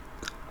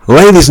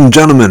Ladies and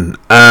gentlemen,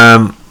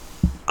 I'm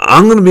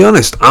going to be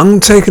honest, I'm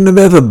taking a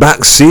bit of a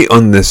back seat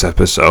on this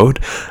episode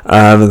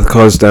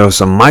because there were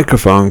some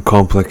microphone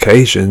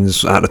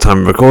complications at the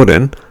time of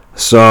recording.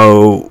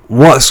 So,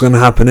 what's going to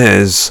happen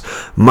is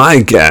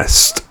my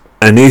guest,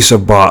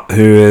 Anisa,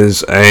 who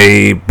is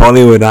a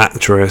Bollywood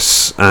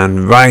actress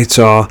and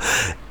writer,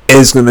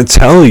 is going to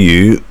tell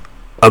you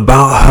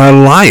about her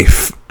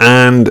life,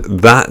 and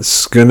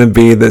that's gonna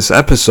be this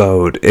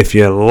episode. If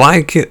you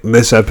like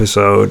this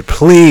episode,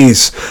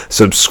 please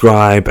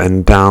subscribe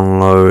and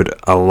download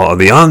a lot of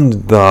the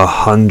under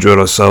 100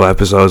 or so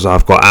episodes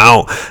I've got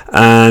out,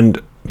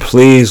 and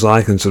please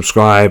like and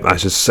subscribe. I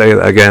should say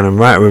that again, and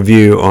write a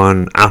review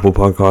on Apple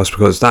Podcasts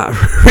because that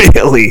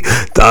really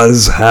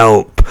does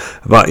help.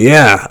 But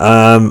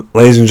yeah,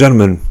 ladies and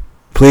gentlemen,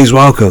 please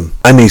welcome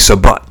Anisa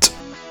Butt.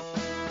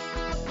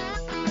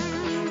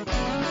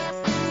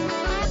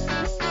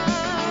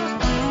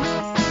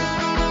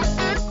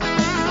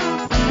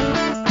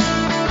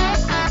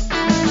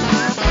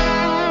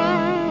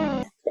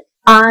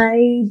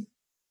 I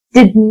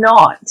did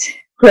not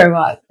grow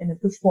up in a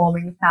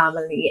performing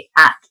family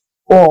at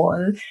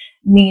all.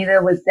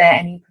 Neither was there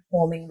any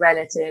performing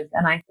relatives.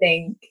 And I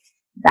think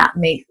that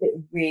makes it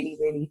really,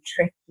 really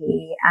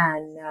tricky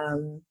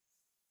and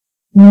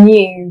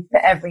new for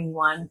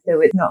everyone.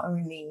 So it's not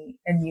only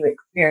a new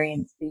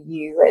experience for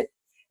you, it's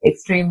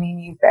extremely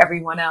new for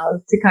everyone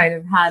else to kind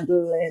of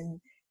handle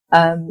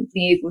and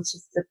be able to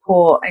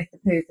support, I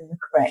suppose, in the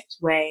correct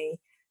way.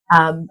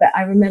 But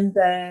I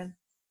remember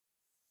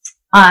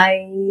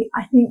I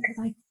think because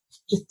I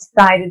just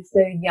decided so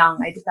young,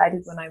 I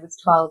decided when I was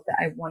 12 that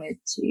I wanted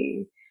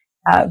to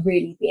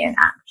really be an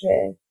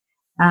actress.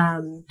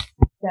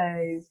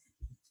 So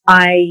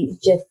I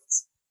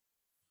just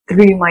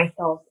threw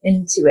myself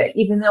into it,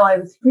 even though I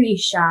was pretty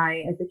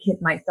shy as a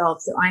kid myself.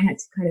 So I had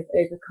to kind of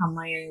overcome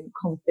my own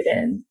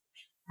confidence.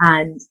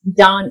 And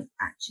dance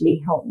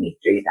actually helped me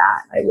through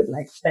that. I would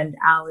spend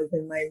hours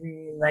in my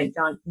room,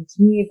 dancing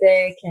to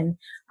music. And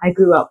I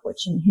grew up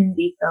watching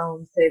Hindi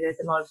films. So there's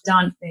a lot of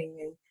dancing,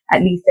 and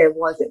at least there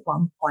was at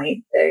one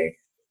point. So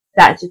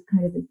that just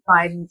kind of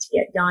inspired me to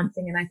get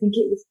dancing. And I think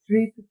it was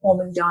through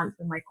performing dance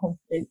when my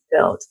confidence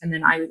built. And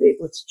then I was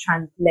able to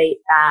translate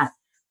that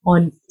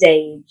on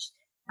stage,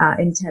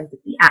 in terms of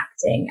the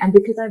acting. And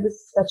because I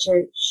was such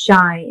a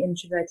shy,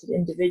 introverted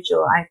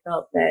individual, I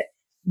felt that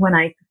when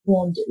I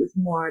performed, it was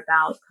more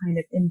about kind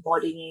of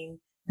embodying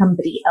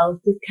somebody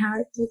else's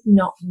characters,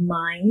 not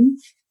mine,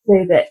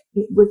 so that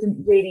it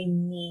wasn't really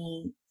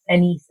me,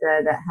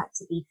 Anisa, that had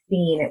to be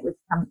seen. It was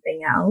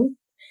something else.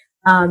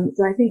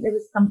 So I think there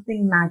was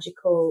something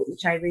magical,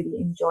 which I really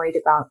enjoyed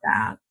about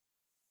that.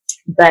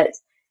 But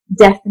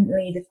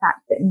definitely the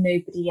fact that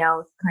nobody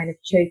else kind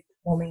of chose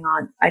performing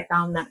arts, I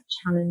found that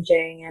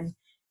challenging. And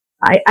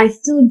I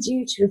still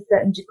do to a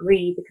certain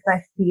degree, because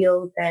I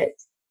feel that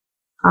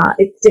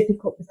it's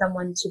difficult for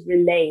someone to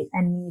relate,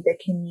 and neither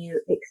can you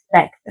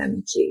expect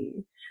them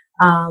to.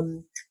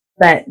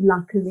 But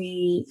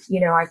luckily,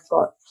 I've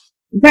got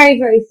very,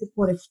 very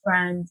supportive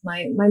friends.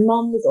 My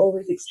mom was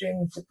always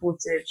extremely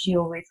supportive. She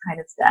always kind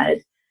of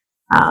said,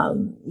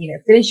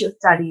 finish your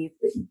studies,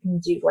 but you can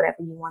do whatever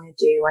you want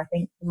to do. I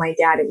think for my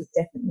dad, it was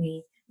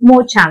definitely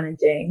more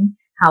challenging,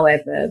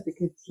 however,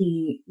 because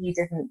he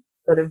doesn't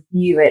sort of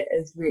view it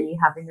as really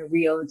having a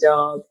real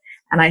job.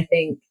 And I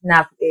think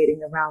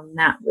navigating around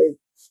that was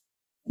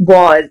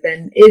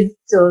and is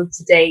still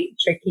today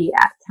tricky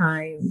at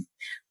times.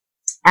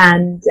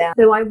 And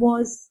so I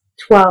was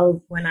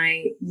 12 when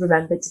I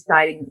remember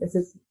deciding that this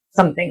is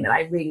something that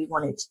I really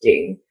wanted to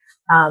do.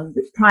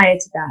 But prior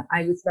to that,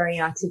 I was very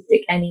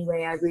artistic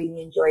anyway. I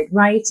really enjoyed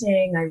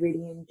writing. I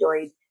really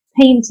enjoyed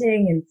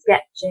painting and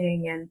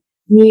sketching and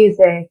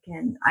music.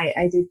 And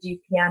I did do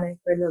piano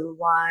for a little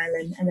while,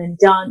 and then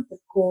dance, of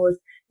course.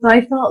 So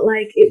I felt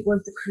like it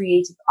was the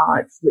creative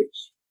arts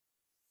which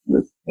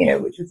was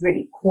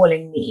really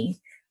calling me.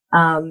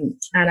 And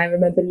I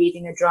remember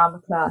leaving a drama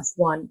class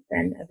once,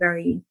 and a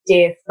very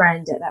dear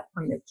friend at that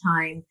point of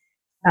time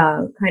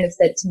kind of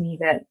said to me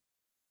that,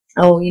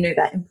 oh,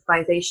 that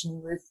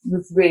improvisation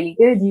was really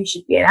good. You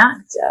should be an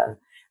actor.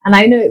 And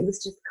I know it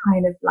was just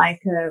kind of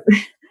like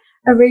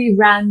a really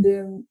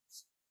random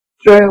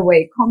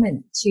throwaway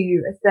comment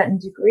to a certain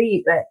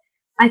degree, but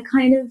I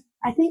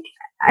think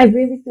I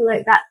really feel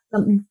like that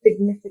something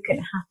significant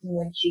happened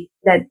when she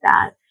said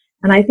that.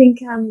 And I think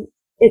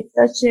it's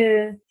such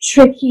a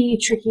tricky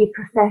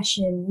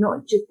profession,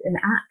 not just an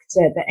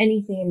actor, but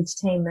anything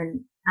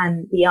entertainment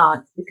and the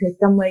arts, because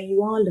somewhere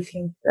you are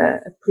looking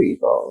for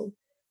approval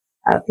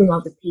from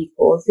other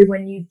people. So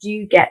when you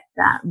do get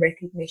that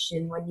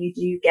recognition, when you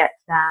do get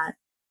that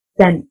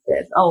sense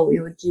of, oh,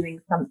 you're doing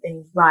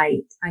something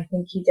right, I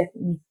think you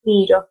definitely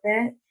feed off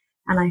it.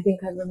 And I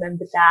think I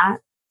remember that.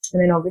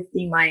 And then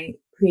obviously my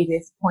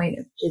previous point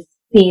of just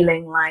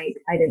feeling like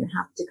I didn't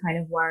have to kind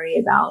of worry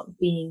about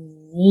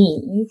being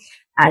me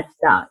as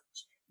such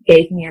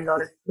gave me a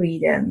lot of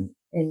freedom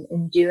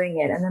in doing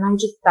it. And then I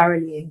just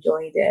thoroughly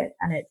enjoyed it.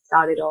 And it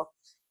started off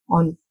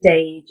on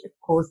stage, of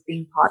course,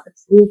 being part of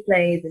school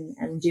plays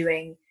and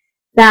doing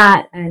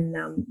that and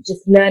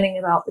just learning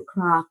about the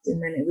craft.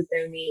 And then it was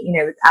only,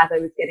 as I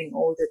was getting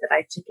older that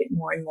I took it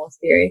more and more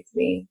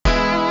seriously.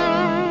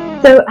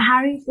 So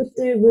Harry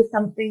Potter was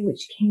something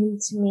which came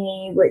to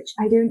me, which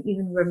I don't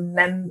even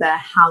remember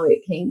how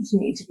it came to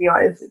me, to be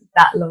honest. It's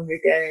that long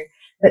ago.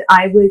 But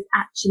I was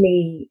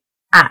actually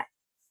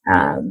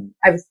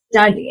I was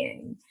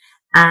studying,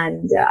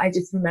 and I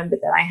just remember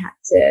that I had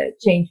to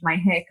change my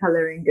hair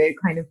color and go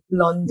kind of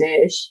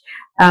blondish.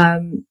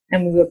 And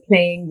we were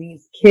playing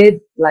these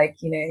kids, like,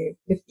 15,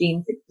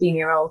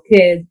 16-year-old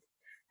kids.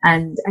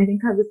 And I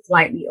think I was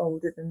slightly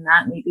older than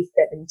that, maybe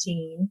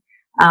 17.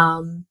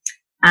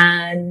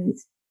 And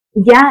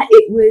yeah,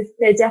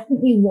 there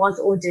definitely was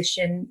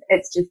audition.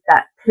 It's just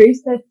that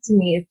process to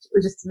me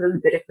was just a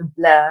little bit of a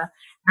blur.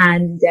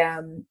 And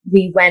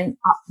we went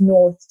up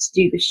north to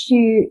do the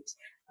shoot.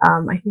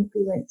 I think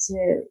we went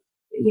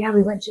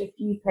to a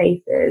few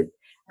places.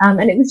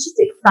 And it was just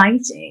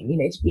exciting,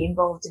 to be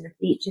involved in a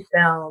feature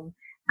film.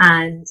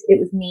 And it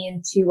was me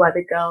and two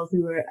other girls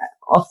who were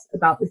off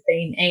about the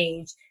same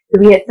age. So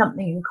we had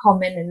something in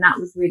common, and that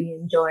was really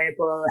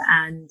enjoyable.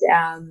 And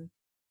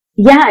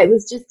I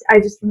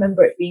just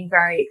remember it being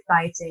very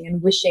exciting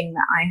and wishing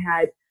that I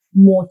had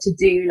more to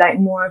do, like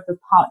more of a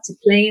part to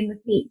play in the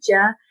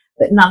feature.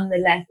 But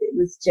nonetheless, it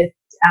was just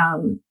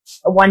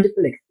a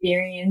wonderful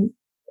experience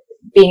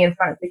being in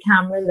front of the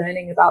camera,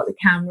 learning about the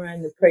camera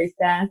and the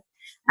process.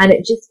 And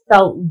it just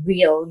felt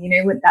real,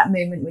 with that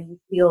moment when you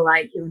feel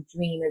like your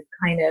dream is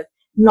kind of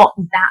not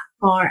that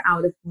far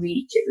out of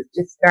reach. It was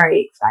just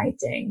very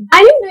exciting.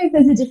 I don't know if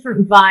there's a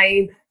different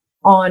vibe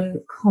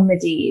on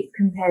comedy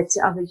compared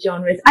to other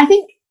genres. I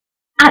think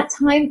at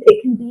times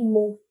it can be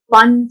more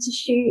fun to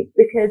shoot,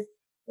 because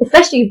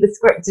especially if the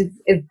script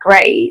is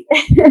great.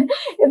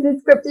 If the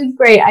script is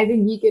great, I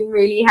think you can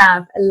really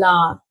have a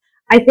laugh.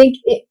 I think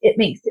it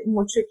makes it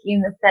more tricky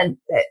in the sense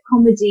that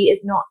comedy is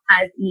not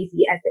as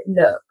easy as it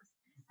looks.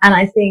 And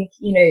I think,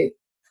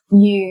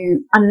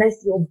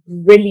 unless you're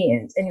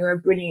brilliant and you're a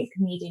brilliant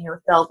comedian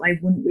yourself, I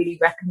wouldn't really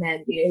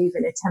recommend,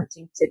 even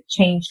attempting to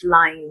change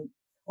lines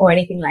or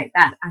anything like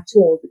that at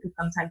all, because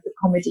sometimes the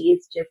comedy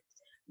is just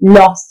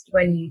lost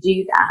when you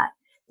do that.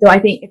 So I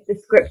think if the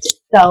script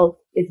itself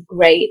is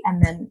great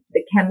and then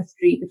the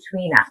chemistry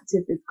between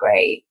actors is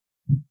great,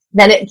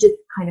 then it just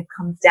kind of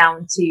comes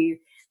down to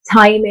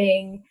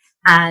timing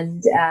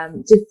and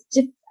just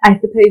I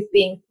suppose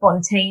being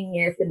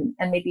spontaneous and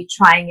maybe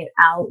trying it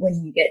out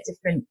when you get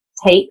different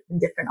takes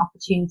and different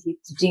opportunities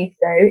to do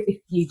so,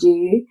 if you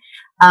do.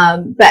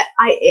 But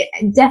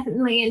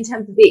definitely, in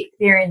terms of the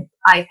experience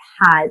I've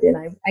had, and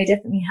I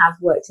definitely have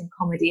worked in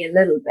comedy a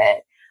little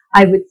bit,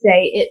 I would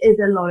say it is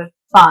a lot of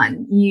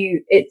fun.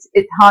 It's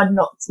hard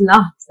not to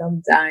laugh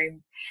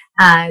sometimes,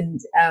 and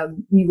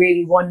you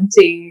really want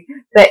to.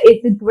 But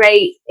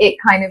it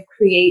kind of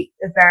creates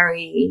a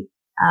very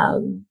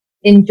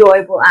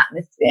enjoyable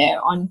atmosphere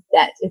on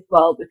set as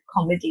well with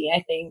comedy.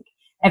 I think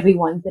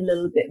everyone's a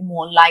little bit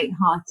more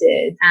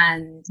lighthearted,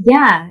 and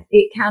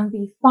it can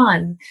be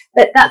fun.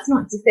 But that's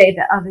not to say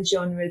that other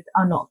genres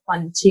are not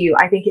fun too.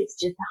 I think it's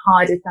just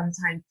harder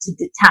sometimes to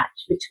detach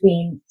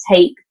between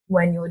takes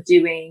when you're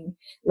doing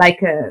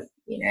like a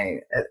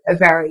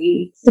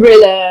very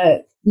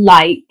thriller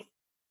like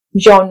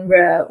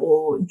genre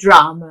or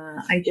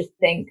drama. I just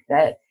think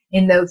that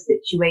in those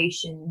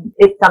situations,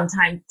 it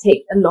sometimes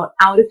takes a lot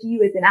out of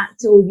you as an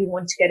actor, or you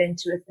want to get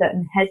into a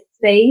certain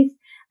headspace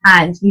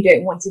and you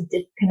don't want to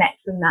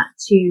disconnect from that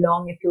too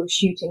long if you're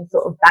shooting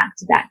sort of back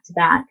to back to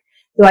back.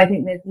 So I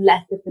think there's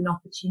less of an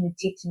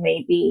opportunity to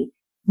maybe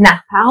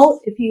nap out,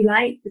 if you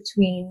like,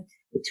 between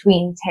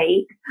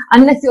takes,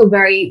 unless you're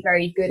very,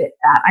 very good at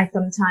that.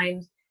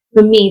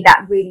 For me,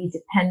 that really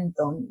depends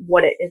on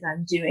what it is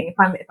I'm doing.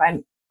 If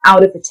I'm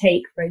out of a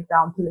take, for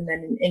example, and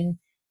then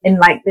in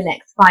like the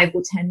next 5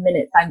 or 10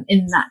 minutes, I'm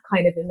in that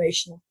kind of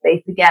emotional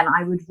space again,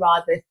 I would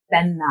rather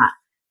spend that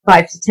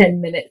 5 to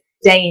 10 minutes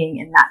staying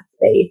in that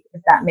space,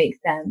 if that makes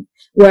sense.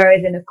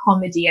 Whereas in a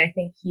comedy, I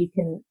think you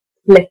can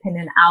flip in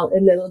and out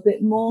a little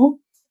bit more.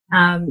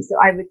 So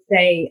I would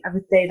say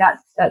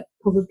that's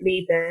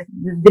probably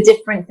the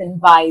difference in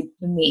vibe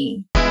for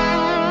me.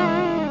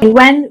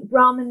 When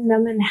Brahman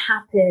Naman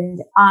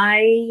happened,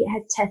 I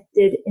had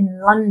tested in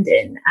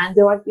London, and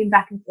though I've been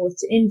back and forth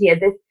to India,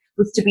 this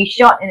was to be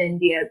shot in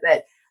India,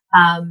 but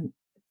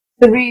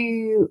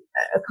through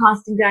a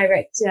casting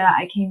director,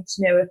 I came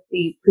to know of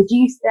the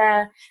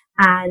producer,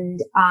 and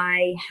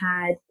I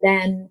had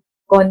then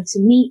gone to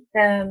meet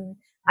them.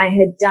 I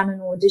had done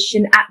an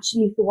audition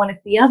actually for one of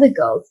the other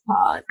girls'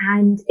 parts,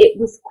 and it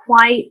was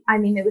they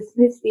were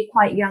supposed to be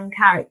quite young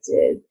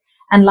characters,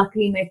 and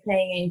luckily my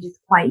playing age is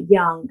quite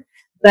young.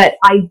 But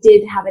I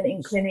did have an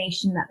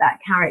inclination that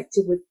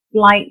character was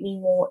slightly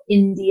more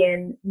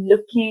Indian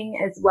looking,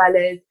 as well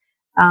as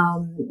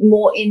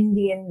more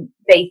Indian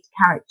based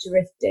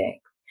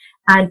characteristics.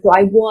 And so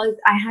I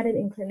had an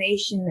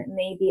inclination that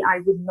maybe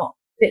I would not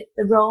fit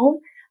the role.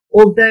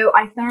 Although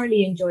I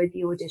thoroughly enjoyed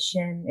the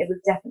audition, it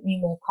was definitely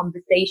more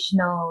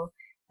conversational.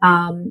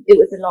 It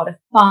was a lot of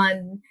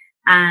fun,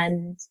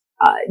 and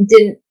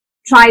didn't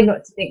try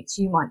not to think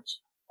too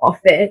much of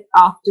it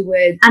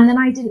afterwards. And then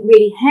I didn't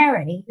really hear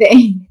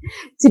anything,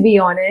 to be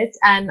honest.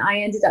 And I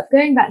ended up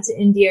going back to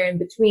India in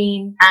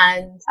between,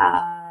 and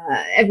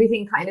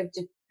everything kind of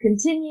just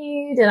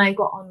continued, and I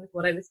got on with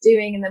what I was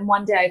doing. And then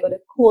one day I got a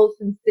call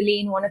from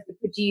Celine, one of the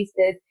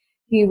producers,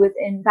 who was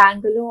in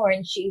Bangalore,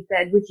 and she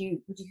said, would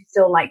you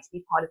still like to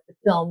be part of the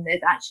film?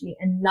 There's actually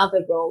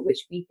another role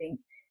which we think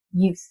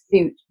you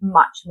suit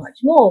much, much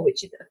more,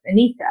 which is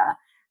Anisa.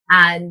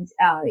 And,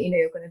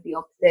 you're going to be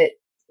opposite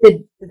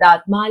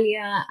Siddharth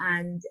Malia.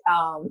 And,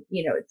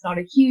 it's not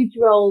a huge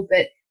role,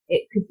 but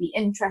it could be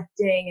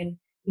interesting.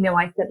 And,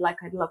 I said, like,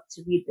 I'd love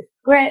to read the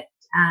script.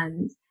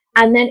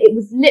 And then it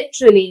was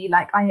literally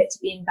like I had to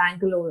be in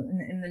Bangalore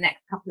in the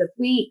next couple of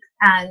weeks.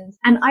 And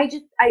I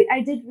did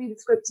read the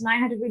script, and I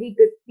had a really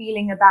good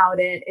feeling about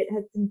it. It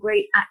had some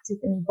great actors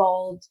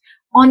involved.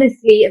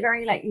 Honestly, a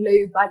very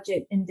low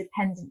budget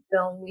independent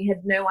film. We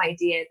had no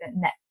idea that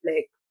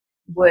Netflix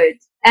would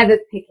ever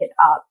pick it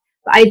up.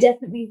 But I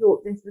definitely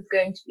thought this was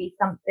going to be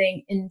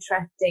something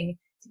interesting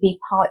to be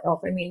part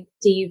of. I mean,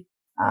 Steve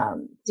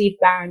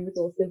Barron was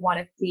also one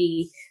of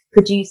the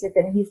producers,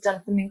 and he's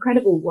done some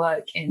incredible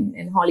work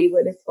in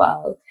Hollywood as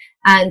well.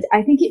 And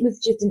I think it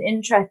was just an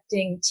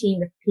interesting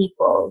team of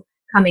people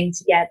coming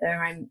together.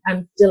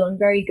 I'm still on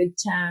very good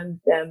terms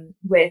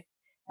with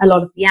a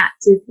lot of the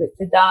actors, with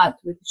Siddharth,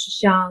 with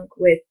Shashank,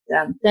 with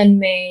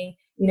Tanmay.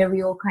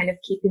 We all kind of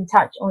keep in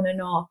touch on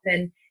and off,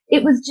 and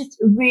it was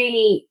just a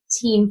really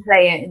team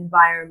player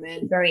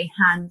environment, very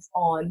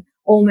hands-on,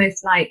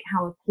 almost like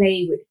how a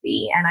play would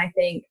be. And I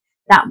think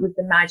that was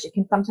the magic.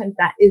 And sometimes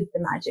that is the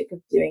magic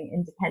of doing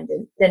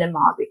independent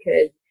cinema,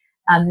 because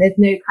there's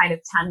no kind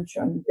of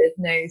tantrums. There's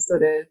no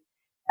sort of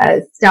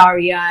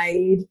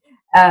starry-eyed,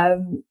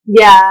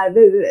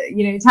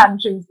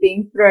 tantrums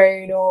being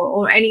thrown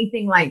or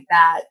anything like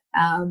that.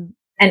 And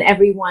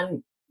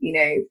everyone,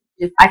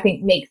 just, I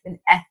think, makes an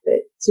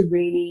effort to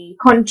really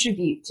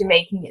contribute to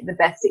making it the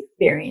best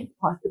experience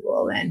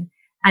possible,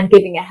 and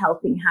giving a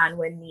helping hand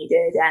when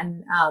needed.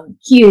 And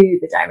Q,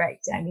 the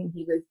director, I mean,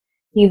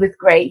 he was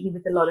great. He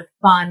was a lot of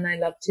fun. I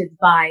loved his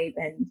vibe,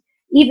 and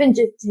even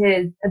just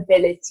his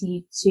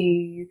ability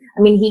to,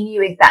 I mean, he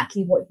knew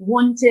exactly what he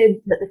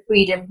wanted, but the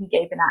freedom he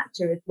gave an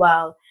actor as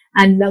well.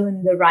 And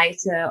Lowen, the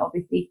writer,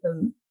 obviously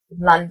from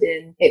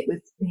London, it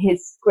was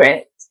his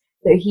script.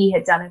 So he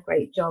had done a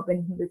great job,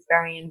 and he was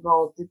very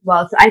involved as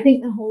well. So I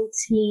think the whole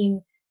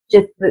team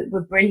just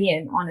were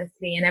brilliant,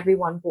 honestly, and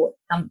everyone brought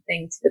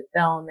something to the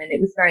film. And it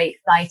was very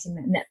exciting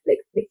that Netflix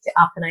picked it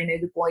up. And I know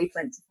the boys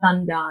went to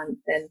Sundance,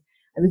 and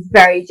I was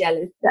very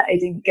jealous that I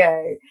didn't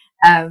go.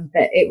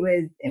 But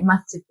it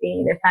must have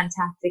been a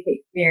fantastic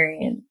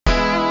experience.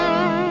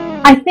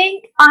 I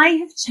think I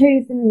have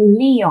chosen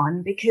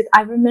Leon because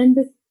I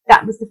remember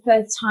that was the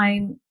first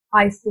time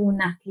I saw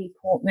Natalie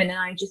Portman, and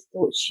I just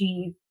thought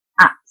she's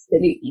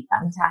absolutely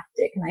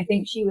fantastic. And I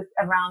think she was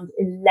around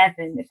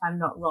 11, if I'm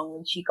not wrong,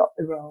 when she got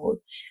the role.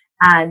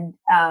 And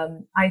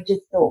I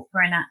just thought,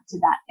 for an actor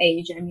that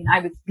age, I mean,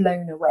 I was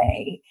blown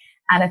away.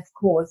 And of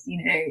course,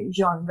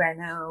 Jean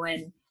Reno,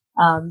 and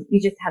you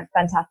just had a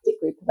fantastic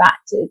group of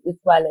actors, as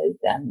well as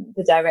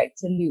the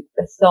director Luc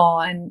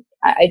Besson. And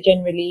I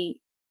generally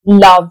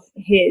love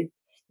his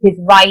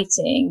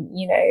writing.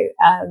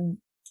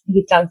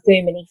 He's done so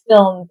many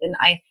films, and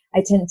I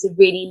tend to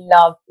really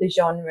love the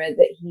genre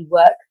that he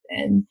works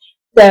in.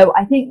 So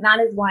I think that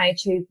is why I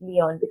chose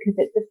Leon, because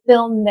it's a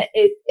film that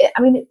it's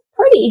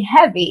pretty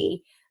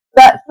heavy,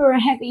 but for a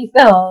heavy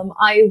film,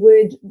 I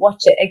would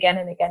watch it again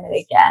and again and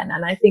again.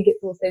 And I think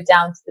it's also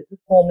down to the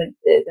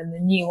performances and the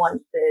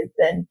nuances,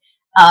 and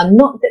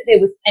not that there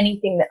was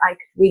anything that I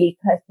could really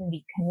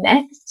personally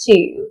connect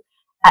to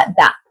at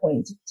that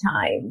point of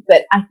time.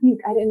 But I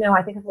think I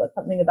thought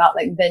something about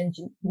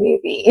vengeance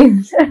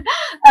movies.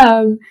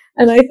 And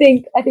I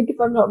think if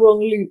I'm not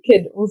wrong, Luke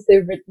had also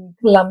written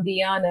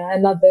Colombiana,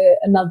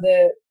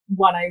 another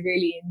one I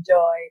really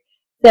enjoy.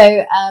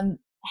 So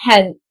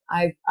hence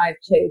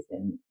I've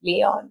chosen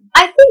Leon.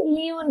 I think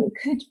Leon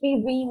could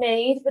be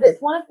remade, but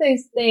it's one of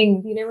those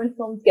things, when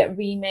films get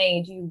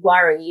remade, you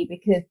worry,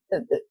 because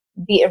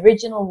the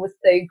original was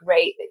so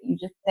great that you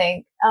just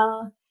think,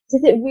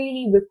 does it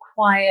really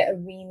require a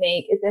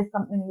remake? Is there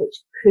something which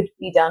could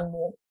be done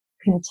more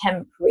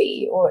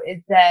contemporary, or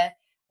is there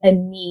a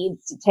need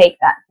to take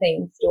that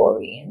same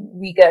story and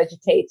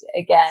regurgitate it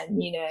again,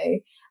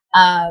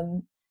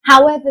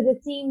 However, the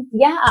themes,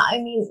 they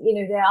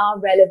are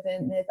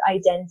relevant. There's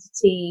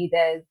identity,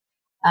 there's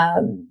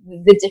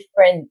the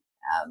different,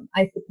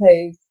 I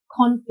suppose,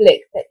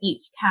 conflicts that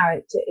each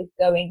character is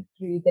going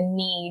through, the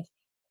need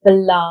for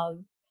love,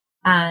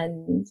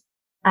 and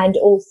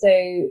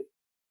also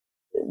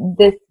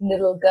this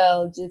little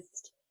girl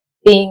just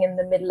being in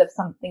the middle of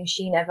something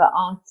she never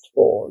asked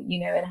for,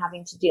 and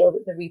having to deal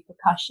with the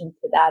repercussions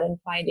for that, and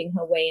finding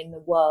her way in the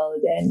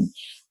world. And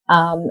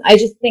I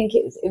just think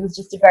it was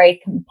just a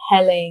very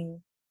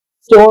compelling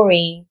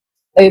story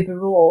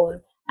overall,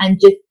 and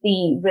just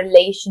the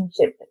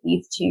relationship that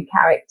these two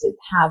characters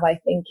have. I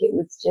think it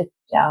was just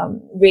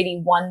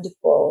really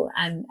wonderful,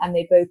 and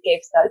they both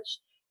gave such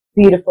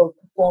beautiful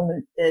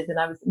performances. And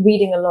I was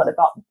reading a lot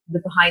about the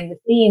behind the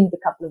scenes a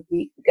couple of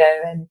weeks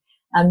ago,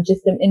 and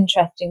just some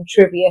interesting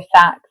trivia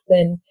facts.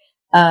 And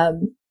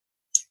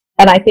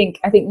I think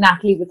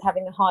Natalie was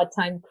having a hard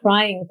time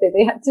crying, so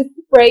they had to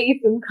spray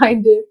some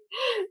kind of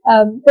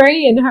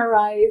spray in her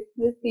eyes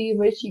to see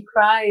where she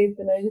cries.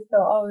 And I just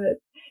thought, oh,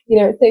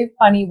 it's so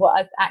funny what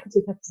us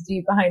actors have to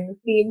do behind the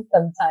scenes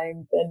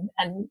sometimes,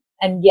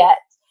 and yet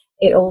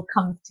it all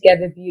comes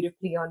together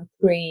beautifully on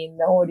screen.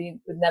 The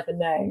audience would never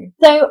know.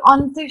 So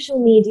on social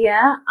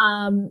media,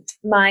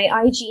 my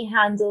IG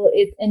handle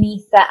is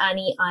Anisa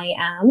Annie I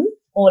am,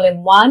 all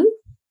in one.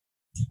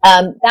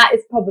 That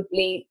is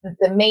probably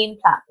the main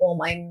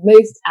platform I'm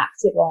most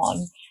active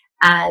on.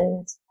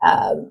 And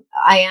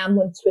I am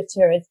on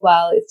Twitter as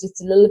well. It's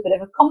just a little bit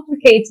of a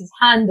complicated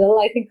handle.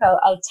 I think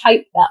I'll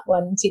type that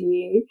one to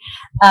you.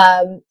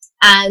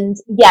 And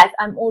yes,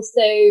 I'm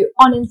also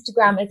on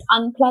Instagram as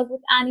Unplug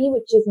with Annie,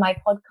 which is my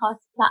podcast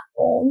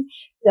platform.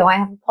 So I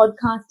have a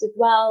podcast as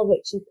well,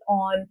 which is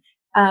on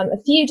a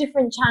few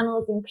different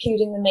channels,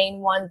 including the main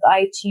ones,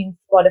 iTunes,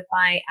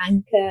 Spotify,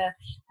 Anchor,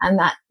 and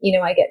that,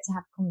 I get to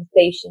have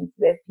conversations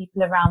with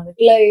people around the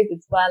globe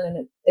as well.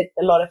 And it's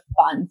a lot of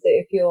fun. So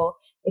if you're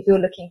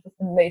looking for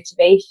some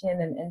motivation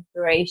and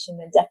inspiration,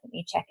 then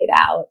definitely check it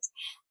out.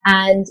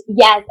 And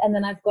yes, and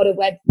then I've got a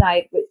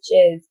website, which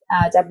is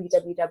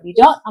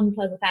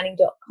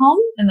www.unplugwithannie.com,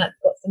 and that's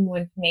got some more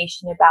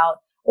information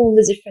about all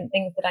the different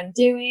things that I'm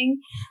doing.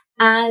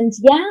 And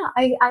yeah,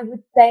 I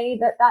would say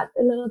that that's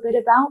a little bit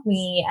about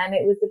me, and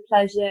it was a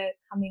pleasure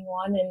coming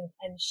on and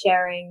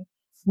sharing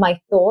my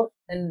thoughts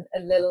and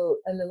a little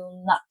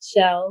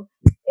nutshell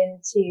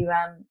into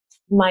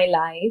my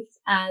life,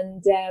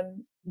 and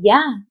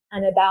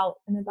and about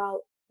the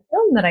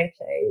film that I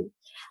chose.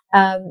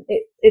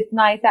 It's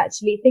nice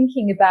actually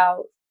thinking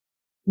about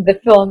the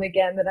film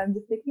again, that I'm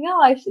just thinking,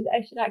 oh, I should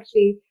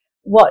actually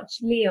watch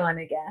Leon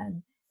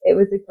again. It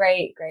was a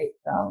great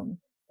film.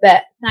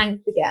 But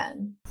thanks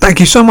again. Thank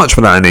you so much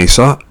for that,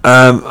 Anisa.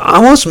 I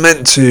was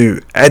meant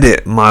to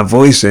edit my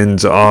voice in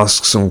to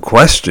ask some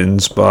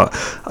questions, but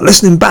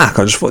listening back,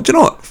 I just thought, you know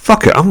what?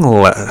 Fuck it. I'm going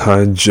to let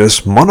her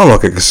just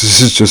monologue it, because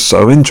this is just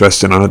so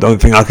interesting, and I don't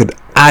think I could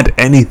add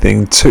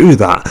anything to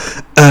that.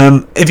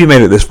 If you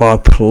made it this far,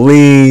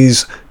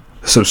 please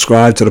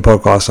subscribe to the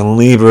podcast and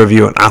leave a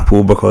review on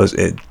Apple, because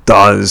it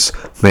does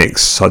make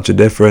such a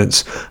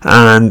difference.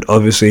 And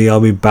obviously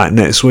I'll be back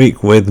next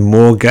week with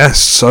more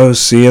guests, so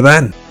see you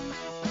then.